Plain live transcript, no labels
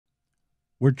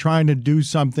we're trying to do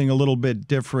something a little bit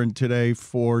different today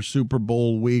for Super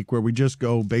Bowl week, where we just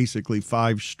go basically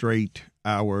 5 straight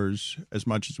hours as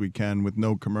much as we can with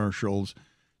no commercials.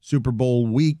 Super Bowl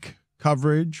week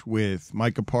coverage with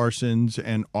Micah Parsons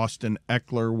and Austin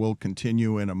Eckler will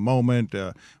continue in a moment.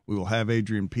 We will have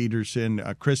Adrian Peterson.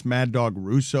 Chris Mad Dog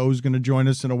Russo is going to join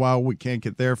us in a while. We can't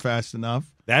get there fast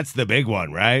enough. That's the big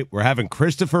one, right? We're having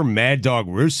Christopher Mad Dog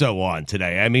Russo on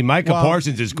today. I mean, Micah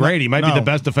Parsons is great. He might be the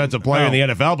best defensive player in the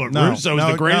NFL, but Russo is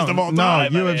the greatest of all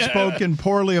time. No, you have spoken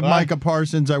poorly of Micah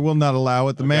Parsons. I will not allow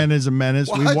it. The man is a menace.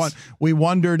 We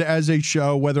wondered as a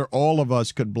show whether all of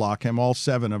us could block him, all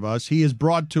 7 of us. He is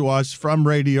brought to us from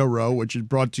Radio Row, which is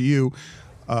brought to you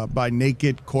by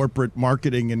Naked Corporate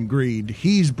Marketing and Greed.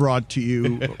 He's brought to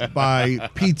you by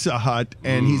Pizza Hut,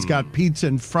 and he's got pizza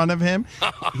in front of him.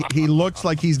 He looks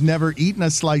like he's never eaten a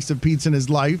slice of pizza in his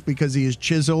life because he is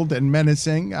chiseled and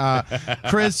menacing.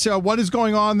 Chris, what is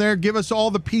going on there? Give us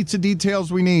all the pizza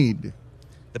details we need.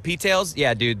 The P-tails?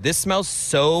 Yeah, dude, this smells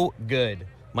so good.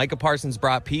 Micah Parsons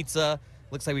brought pizza.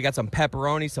 Looks like we got some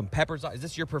pepperoni, some peppers. Is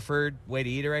this your preferred way to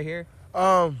eat it right here?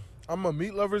 I'm a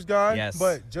meat lovers guy, yes.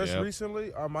 but just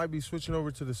recently I might be switching over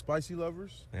to the spicy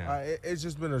lovers. Yeah. It's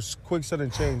just been a quick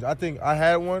sudden change. I think I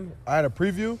had a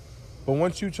preview, but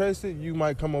once you taste it, you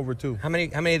might come over too. How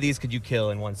many of these could you kill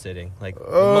in one sitting? Like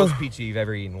the most pizza you've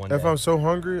ever eaten one day? If I'm so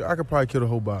hungry, I could probably kill the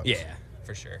whole box. Yeah,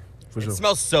 for sure. It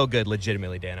smells so good,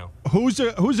 legitimately, Dano. Who's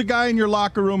a guy in your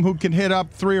locker room who can hit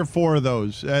up 3 or 4 of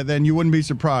those? Then you wouldn't be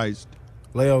surprised.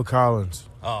 Leo Collins.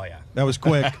 Oh, yeah. That was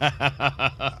quick.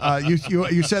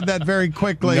 You said that very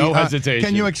quickly. No hesitation.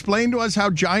 Can you explain to us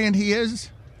how giant he is?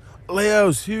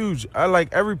 Leo's huge. I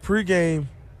like every pregame,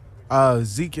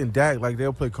 Zeke and Dak, like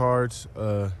they'll play cards.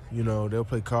 They'll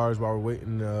play cards while we're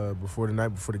waiting before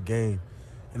the game.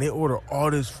 And they order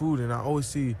all this food, and I always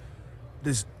see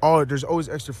there's always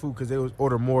extra food because they always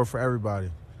order more for everybody.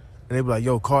 And they be like,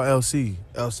 yo, call LC.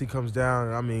 LC comes down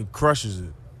and, I mean, crushes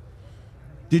it.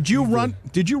 Did you run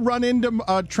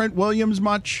into Trent Williams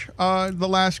much the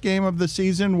last game of the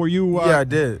season? Were you? Yeah, I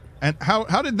did. And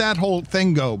how did that whole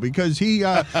thing go? Because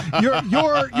you're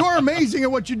amazing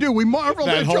at what you do. We marveled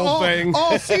at you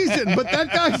all season, but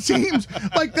that guy seems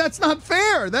like that's not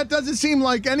fair. That doesn't seem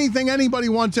like anything anybody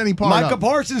wants any part of. Micah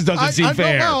Parsons doesn't seem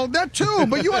fair. Well, that too,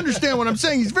 but you understand what I'm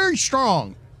saying. He's very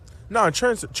strong. No,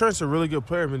 Trent's a really good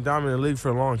player. Been dominating the league for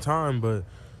a long time, but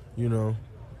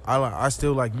I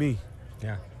still like me.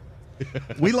 Yeah.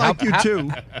 We like you too.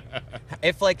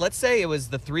 If, let's say it was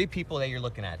the 3 people that you're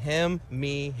looking at, him,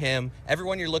 me, him,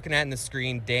 everyone you're looking at in the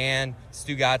screen, Dan,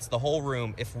 Stugotz, the whole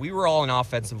room, if we were all an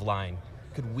offensive line,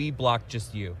 could we block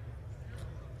just you?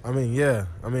 I mean, yeah.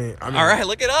 I mean all right,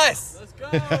 look at us. Let's go.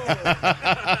 Because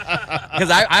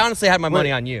I honestly had my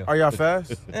money on you. Are y'all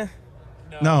fast?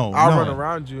 No. I'll run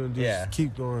around you and just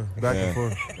keep going back and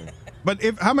forth. But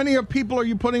how many people are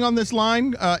you putting on this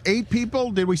line? 8 people?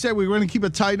 Did we say we were going to keep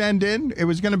a tight end in? It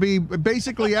was going to be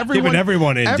basically everyone. Keeping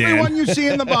everyone in, Dan. Everyone you see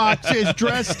in the box is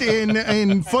dressed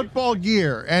in football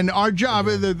gear, and our job,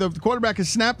 the quarterback, has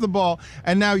snapped the ball,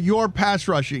 and now you're pass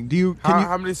rushing.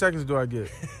 How many seconds do I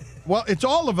get? Well, it's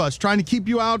all of us trying to keep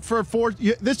you out for 4.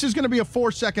 This is going to be a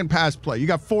 4-second pass play. You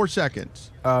got 4 seconds.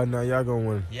 No, y'all going to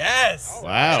win. Yes.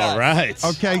 Wow, all right.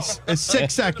 Okay,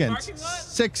 6 seconds.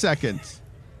 6 seconds.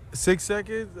 6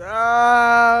 seconds?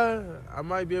 I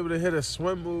might be able to hit a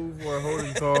swim move or a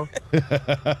holding call.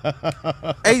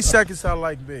 8 seconds sound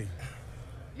like me.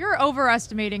 You're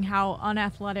overestimating how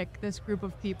unathletic this group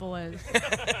of people is.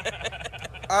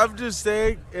 I'm just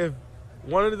saying, if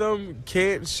one of them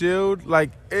can't shield, I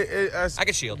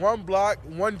can shield. One block,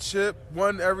 one chip,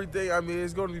 one everything. I mean,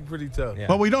 it's going to be pretty tough. Yeah.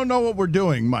 But we don't know what we're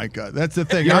doing, Micah. That's the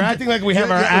thing. You're acting like we have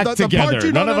our act together. The part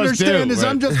you None don't of us understand do, is right?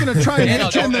 I'm just going to try and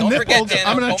hit you in the nipples. Forget,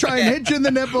 I'm going to try and forget. hit you in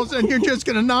the nipples, and you're just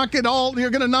going to knock it all.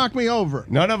 You're going to knock me over.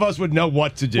 None of us would know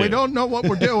what to do. We don't know what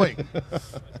we're doing.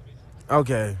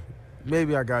 Okay.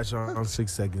 Maybe I got you on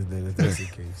 6 seconds then, if that's the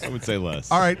case. I would say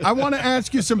less. All right. I want to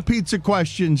ask you some pizza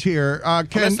questions here. I'm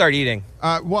going to start eating.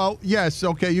 Well, yes.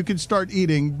 Okay. You can start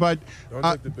eating, but don't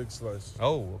take the big slice.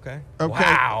 Oh, okay. Okay.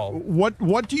 Wow.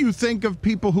 What do you think of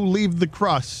people who leave the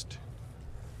crust?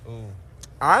 Ooh.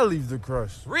 I leave the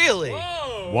crust. Really?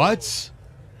 Whoa. What?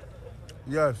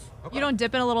 Yes. You don't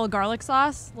dip in a little garlic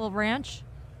sauce, a little ranch?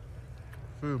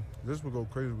 This would go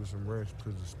crazy with some ranch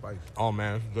because of spice. Oh,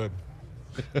 man, it's good.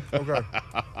 Okay.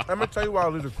 I'm going to tell you why I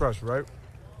leave the crust, right?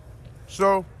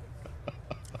 So,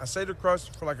 I say the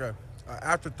crust for an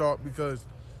afterthought because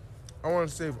I want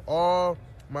to save all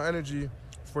my energy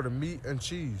for the meat and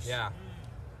cheese. Yeah.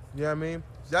 You know what I mean?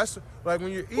 That's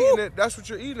when you're eating it, that's what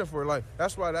you're eating it for.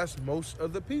 That's why that's most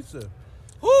of the pizza.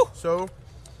 Woo! So,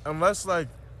 unless like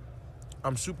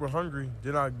I'm super hungry,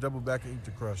 then I double back and eat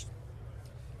the crust.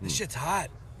 This shit's hot.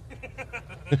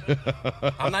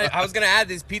 I was gonna add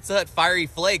these Pizza Hut fiery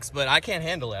flakes, but I can't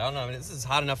handle it. I don't know. I mean, this is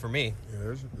hot enough for me.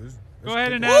 Yeah, Go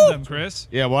ahead and add them, Chris.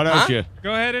 Yeah, why don't you?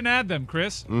 Go ahead and add them,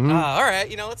 Chris. All right,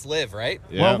 let's live, right?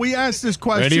 Yeah. Well, we asked this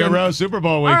question. Radio Row Super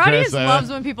Bowl week, Our Chris. audience loves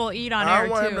when people eat on I air don't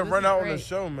want too. him to This run is out on great. the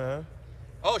show, man.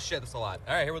 Oh shit, that's a lot.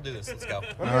 All right, here we'll do this. Let's go.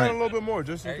 Let me add a little bit more,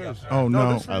 just in case. Oh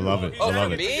no! I love it. I Oh, love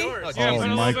for it. me? Yeah, Oh, put a little bit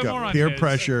more Micah, on peer his.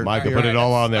 pressure. Micah, put it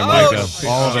all on there, Oh, Micah. shit.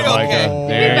 All of it, Okay. Micah. Oh,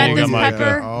 There bet you this go, Micah.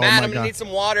 pepper. Oh, Matt, my I'm gonna God. need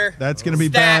some water. That's going to be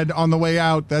Stat. bad on the way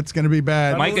out. That's going to be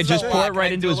bad. Micah, just There's a pour lot. it right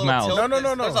Can I into do a his little mouth. tilt?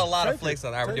 No. There's a lot of Take flakes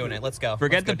on there. We're doing it. Let's go.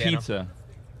 Forget Let's the go, Dano. pizza.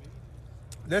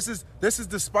 This is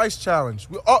the spice challenge.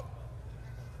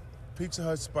 Pizza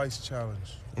Hut spice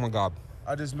challenge. Oh my god.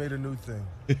 I just made a new thing.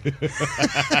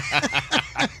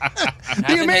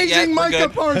 The amazing Micah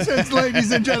Parsons,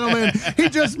 ladies and gentlemen. He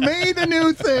just made a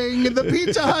new thing, the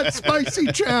Pizza Hut Spicy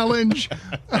Challenge.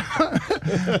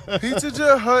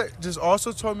 Pizza Hut just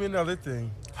also told me another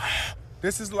thing.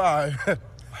 This is live.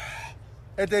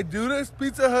 If they do this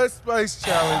Pizza Hut Spice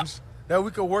Challenge, that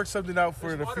we could work something out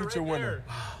for the future winner.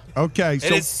 Okay, It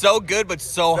so is so good, but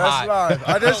so That's hot. live.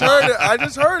 I just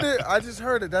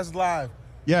heard it. That's live.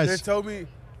 They yes, told me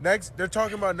they're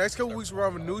talking about next couple weeks we're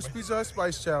having a new Pizza Hut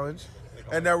Spice Challenge,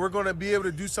 and that we're going to be able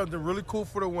to do something really cool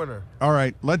for the winner. all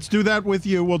right, let's do that with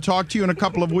you. We'll talk to you in a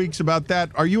couple of weeks about that.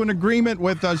 Are you in agreement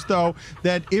with us, though,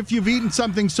 that if you've eaten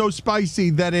something so spicy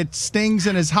that it stings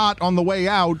and is hot on the way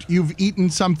out, you've eaten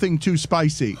something too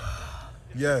spicy?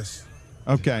 Yes.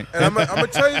 Okay. And I'm going to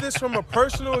tell you this from a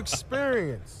personal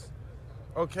experience,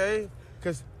 okay?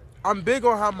 Because I'm big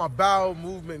on how my bowel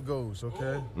movement goes,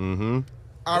 okay? Mm-hmm.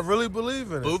 I really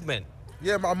believe in it. Movement.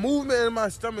 Yeah, my movement in my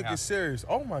stomach is serious.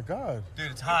 Oh, my God. Dude,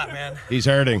 it's hot, man. He's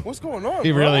hurting. What's going on,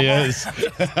 He bro? really is. It's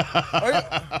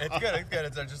good.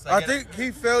 It's just I think he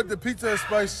failed the Pizza Hut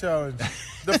Spice Challenge.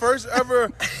 The first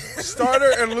ever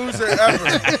starter and loser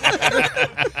ever.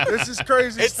 This is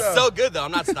crazy it's stuff. so good though.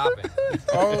 I'm not stopping.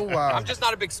 Oh, wow. I'm just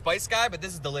not a big spice guy, but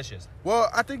this is delicious.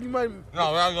 Well, I think you might.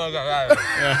 No.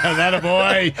 That a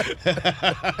boy.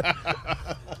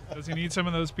 Does he need some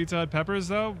of those Pizza Hut peppers,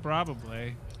 though?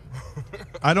 Probably.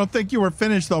 I don't think you were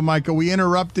finished, though, Micah. We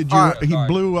interrupted you. All right, he sorry.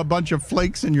 blew a bunch of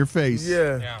flakes in your face.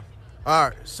 Yeah. All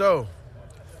right. So,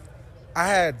 I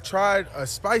had tried a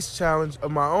spice challenge of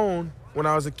my own when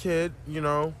I was a kid,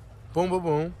 boom, boom,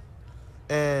 boom.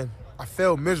 And I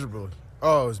failed miserably.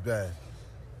 Oh, it was bad.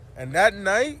 And that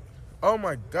night, oh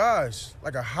my gosh,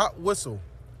 like a hot whistle.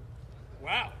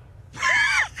 Wow.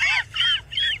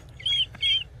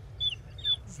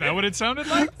 Is that what it sounded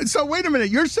like? So wait a minute.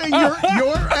 You're saying your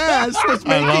ass was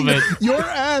making love it. your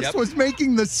ass was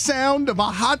making the sound of a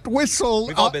hot whistle.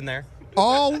 We've all been there.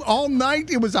 All night.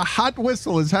 It was a hot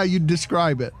whistle, is how you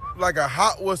describe it. Like a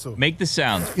hot whistle. Make the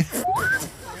sound.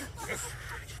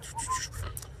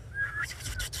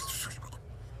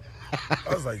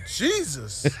 I was like,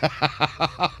 Jesus.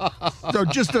 So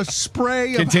just a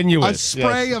spray of Continuous,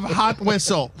 yes. of hot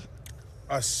whistle.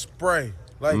 A spray.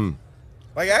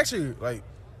 Like actually, like,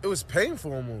 it was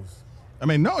painful almost. I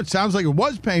mean, no, it sounds like it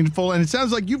was painful, and it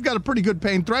sounds like you've got a pretty good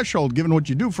pain threshold given what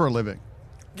you do for a living.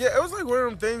 Yeah, it was like one of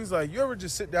them things, like, you ever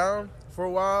just sit down for a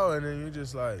while and then you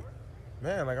just like,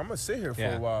 man, like, I'm gonna sit here for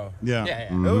a while. Yeah.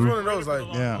 Yeah. It was one of those, like,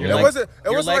 Yeah. Your it leg- wasn't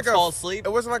your like legs fall asleep.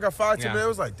 It wasn't like a 5 to Yeah. minute. It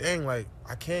was like, dang, like,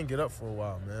 I can't get up for a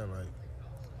while, man. Like,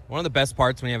 One of the best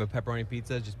parts when you have a pepperoni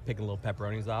pizza is just picking little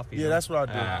pepperonis off. You yeah, know? that's what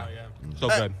I do. So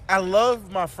good. I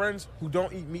love my friends who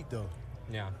don't eat meat though,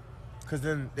 Yeah. because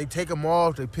then they take them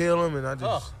off, they peel them, and I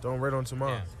just don't right on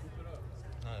tomorrow. Yeah.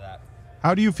 None of that.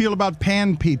 How do you feel about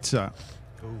pan pizza?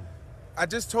 I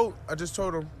just told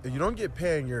them, if you don't get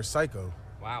pan, you're a psycho.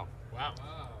 Wow.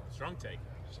 Strong take.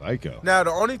 Psycho. Now, the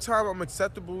only time I'm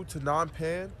acceptable to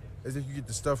non-pan is if you get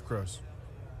the stuffed crust.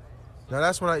 Now,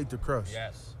 that's when I eat the crust.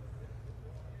 Yes.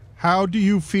 How do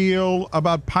you feel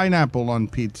about pineapple on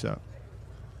pizza?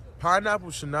 Pineapple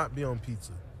should not be on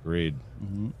pizza. Agreed.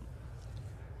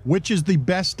 Which is the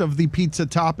best of the pizza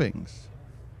toppings?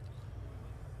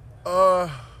 I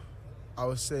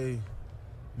would say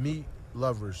meat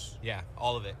lovers. Yeah.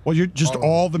 All of it. Well, you're just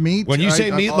all the meat? When you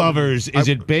say meat lovers, is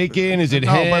it bacon? Is it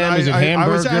No, but ham? Is it I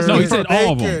was hamburger? asking No, he for said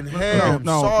all of them. Bacon, ham,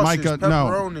 no, sausage, Micah,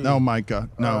 pepperoni. no, Micah,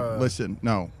 no. Listen,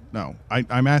 no.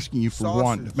 I'm asking you for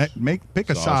one. Sausage. Pick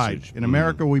a side. Sausage. In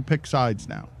America, we pick sides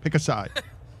now. Pick a side.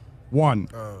 One.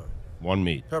 One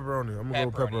meat. Pepperoni. I'm going to go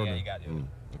with Pepperoni. pepperoni. Yeah, you got to do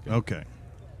it. Okay.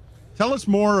 Tell us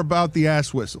more about the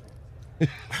ass whistle.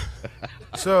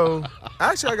 So,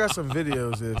 actually, I got some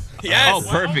videos. Yes. Oh,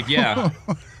 perfect. Yeah.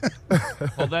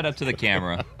 Hold that up to the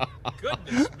camera.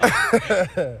 Goodness.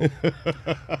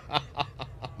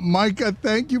 Micah,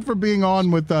 thank you for being on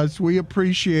with us. We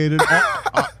appreciate it.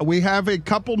 We have a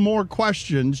couple more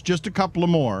questions, just a couple of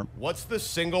more. What's the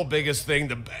single biggest thing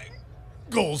the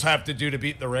Bengals have to do to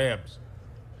beat the Rams?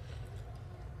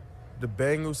 The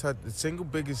Bengals had the single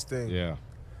biggest thing. Yeah.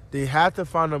 They had to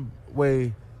find a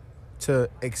way to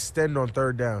extend on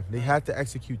third down. They had to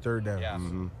execute third down. Yeah.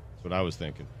 Mm-hmm. That's what I was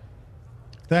thinking.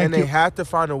 And they had to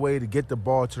find a way to get the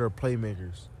ball to their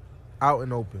playmakers out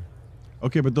and open.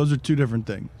 Okay, but those are two different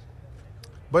things.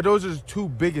 But those are the two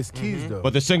biggest keys, though.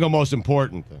 But the single most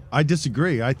important thing. I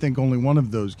disagree. I think only one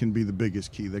of those can be the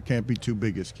biggest key. There can't be two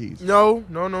biggest keys. No.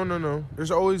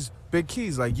 There's always big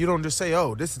keys. Like, you don't just say,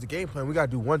 oh, this is the game plan. We got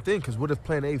to do one thing, because what if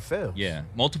plan A fails? Yeah,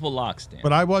 multiple locks, Dan.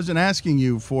 But I wasn't asking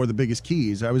you for the biggest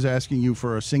keys. I was asking you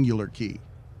for a singular key.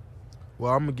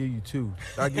 Well, I'm going to give you two.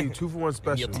 I'll give you 2 for 1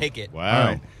 special. You'll take it. Wow.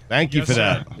 Right. Thank you Yes, for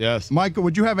sir. that. Yes. Micah,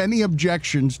 would you have any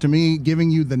objections to me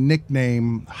giving you the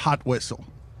nickname Hot Whistle?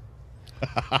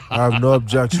 I have no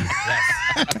objection.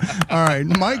 All right,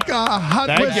 Micah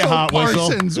Hot Whistle Hot Whistle.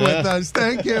 Parsons with us.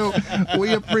 Thank you.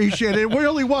 We appreciate it. It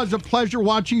really was a pleasure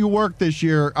watching you work this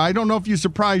year. I don't know if you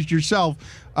surprised yourself,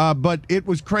 but it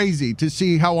was crazy to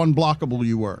see how unblockable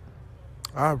you were.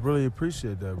 I really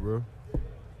appreciate that, bro.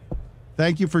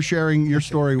 Thank you for sharing your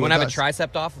story with Want us. to have a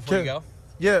tricep off before you go?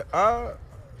 Yeah,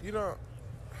 you know,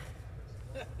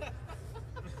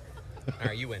 All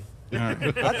right, you win. I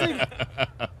think,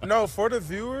 no, for the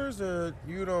viewers,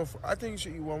 you know, I think you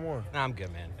should eat one more. Nah, I'm good,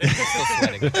 man. I'm still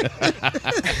sweating.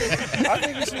 I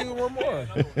think you should eat one more.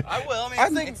 I will. I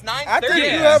think it's 9:30. I think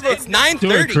you have a. It's 9:30.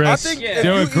 Do it, Chris. I think if Do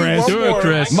you it, eat Chris. one Do it, more-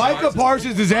 Chris. Micah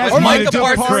Parsons is asking you Micah to do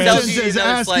it, Parsons Chris. tells you is another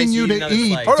asking slice, you to another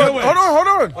eat. slice. Hold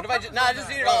on. What if I just? Nah, I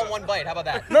just eat it all in one bite. How about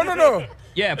that? No.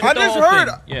 yeah, put I the just whole heard,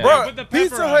 thing. Yeah. bro. Put the pepper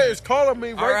Pizza on Hut it. is calling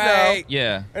me All right now,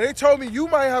 Yeah. and they told me you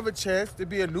might have a chance to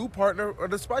be a new partner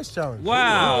of the Spice Challenge.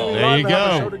 Wow. We're There live you to have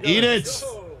a show go. together. Eat it.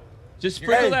 Just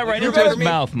sprinkle that right you into gotta his be-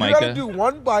 mouth, You gotta Micah. do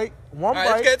one bite. All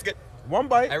right, that's good. One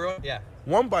bite. Yeah.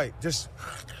 One bite. Just.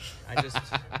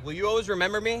 Will you always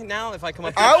remember me now if I come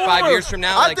up I here 5 will. years from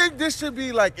now? I like, think this should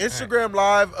be like Instagram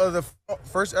Live of the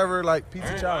first ever like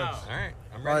pizza challenge. All right,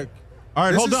 I'm ready. Like, All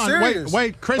right, This hold is on. serious.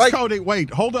 Wait, Chris Like- Cody, wait,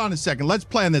 hold on a second. Let's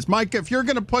plan this. Mike, if you're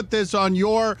going to put this on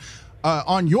your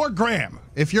gram,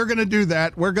 if you're going to do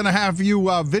that, we're going to have you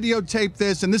videotape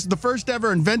this. And this is the first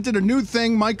ever invented a new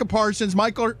thing. Micah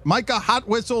Hot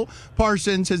Whistle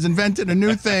Parsons has invented a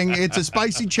new thing. It's a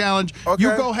spicy challenge. Okay.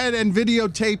 You go ahead and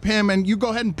videotape him, and you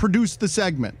go ahead and produce the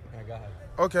segment. All right, go ahead.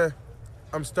 okay,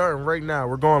 I'm starting right now.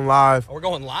 We're going live. Oh, we're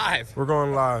going live. We're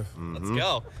going live. Let's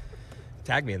go.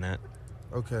 Tag me in that.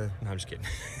 Okay. No, I'm just kidding.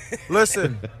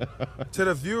 Listen, to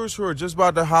the viewers who are just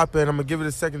about to hop in, I'm gonna give it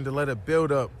a second to let it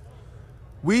build up.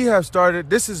 We have started.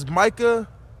 This is Micah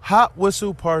Hot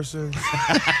Whistle Parsons,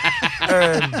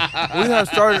 and we have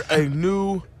started a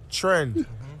new trend.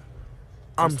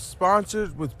 I'm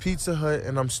sponsored with Pizza Hut,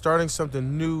 and I'm starting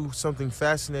something new, something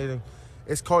fascinating.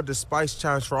 It's called the Spice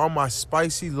Challenge for all my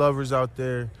spicy lovers out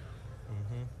there.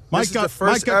 This is the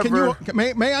first Micah, ever-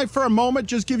 may I for a moment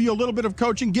just give you a little bit of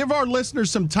coaching? Give our listeners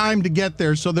some time to get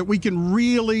there so that we can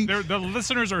really. The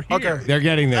listeners are here. Okay. They're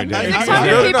getting there, I Dave. think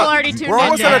 600 people already tuned We're in.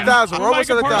 almost Dan. at 1,000. We're almost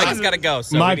at Micah 1,000. Micah's got to go.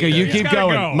 So Micah, we need you to- keep gotta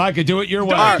going. go. Micah, do it your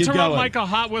way. Don't Keep interrupt going. Micah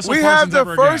Hot Whistle We Parsons have the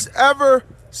ever first again. ever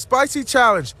spicy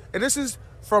challenge, and this is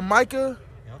from Micah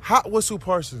Hot Whistle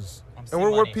Parsons. I'm And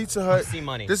we're C-Money. Pizza Hut. I'm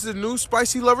C-Money. This is a new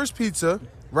Spicy Lovers Pizza,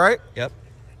 right? Yep.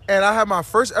 And I have my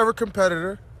first ever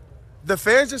competitor. The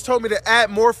fans just told me to add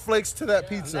more flakes to that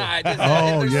pizza. Nah, it doesn't-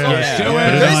 Oh, there's yeah. so Yeah.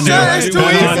 many. Do it. Put it They on said there. it's Put too it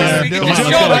on easy. there. We can Come just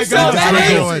on. show You it's gotta that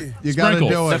do easy. it. You got to Sprinkle.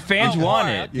 do The it. fans want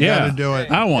it. You got to Yeah. do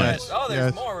it. I want Yes. it. Oh, there's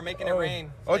Yes. more. We're making it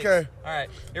rain. Okay. All right.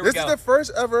 Here This we is go. the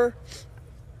first ever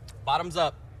Bottoms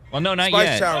up. Well, no, not Spice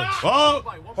yet. challenge.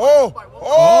 Oh,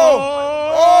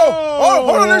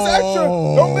 Hold on, there's extra.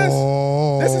 Don't miss.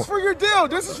 This is for your deal.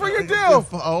 This is for your deal.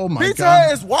 Oh, my Pizza God.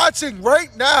 Hut is watching right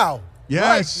now.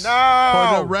 Yes. Right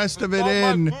now. Put the rest of it All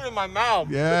in. my food in my mouth.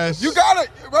 Yes. You got it,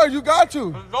 bro. You got to.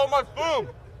 It's all my food.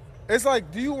 It's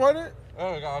like, do you want it?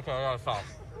 Oh my God. Okay, I gotta stop.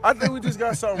 I think we just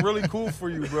got something really cool for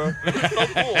you, bro. So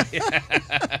cool.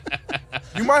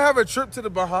 You might have a trip to the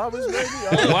Bahamas, maybe.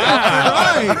 I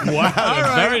don't know. wow. Wow.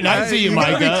 That's very nice of you, You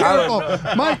gotta be Micah. careful.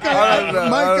 I Micah, don't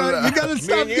know. you got to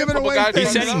stop and you, giving couple away guys. He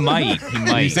things. said he might. He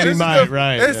might. He said he This is might, the-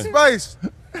 right. It's spice.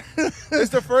 It's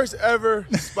the first ever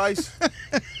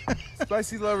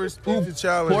Spicy Lovers Pizza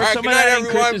Challenge. Pour All right, some good of night, that in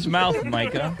everyone. Chris's mouth,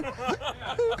 Micah.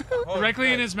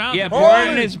 Directly in his mouth. Yeah, pour it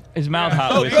in his mouth,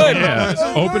 Hot Whistle.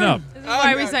 Yeah. Open up. This is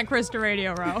why we sent Chris to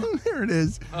Radio Row. There it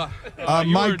is.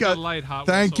 Micah, Micah,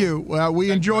 thank you.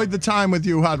 We enjoyed the time with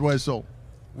you, Hot Whistle.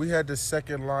 We had the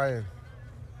second lion.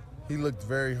 He looked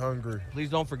very hungry. Please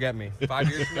don't forget me. 5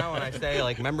 years from now when I say,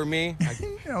 like, remember me?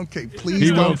 Okay,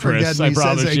 please don't forget me,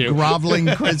 says a groveling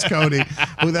Chris Cody,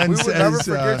 who then says... We would never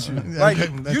forget you. Like,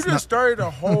 you just started a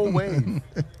whole wave.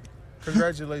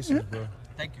 Congratulations, bro.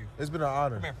 Thank you. It's been an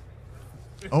honor.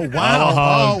 Oh,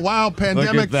 wow. Oh, wow.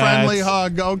 Pandemic-friendly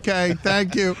hug. Okay,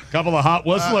 thank you. Couple of hot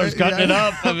whistlers cutting it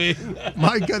up. I mean,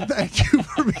 Micah, thank you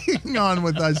for being on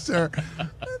with us, sir.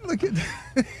 Look at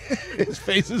his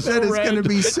face is that. So Is going to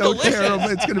be so delicious. terrible.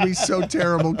 It's going to be so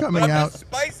terrible coming out.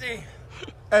 Spicy.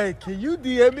 Hey, can you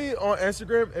DM me on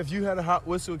Instagram if you had a hot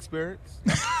whistle experience?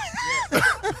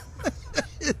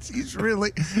 He is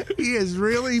really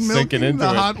Sinking milking into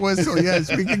the it. hot whistle.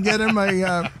 Yes, we can get him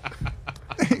a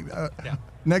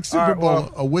next Super All right, Bowl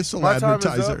well, a whistle my time is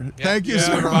advertiser. up. Thank you, Yeah,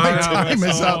 sir. bye My now, time is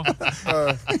Whistle.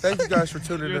 up. Thank you guys for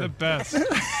tuning You're the in. best.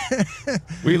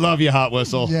 we love you, Hot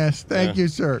Whistle. Yes, thank you,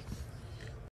 sir.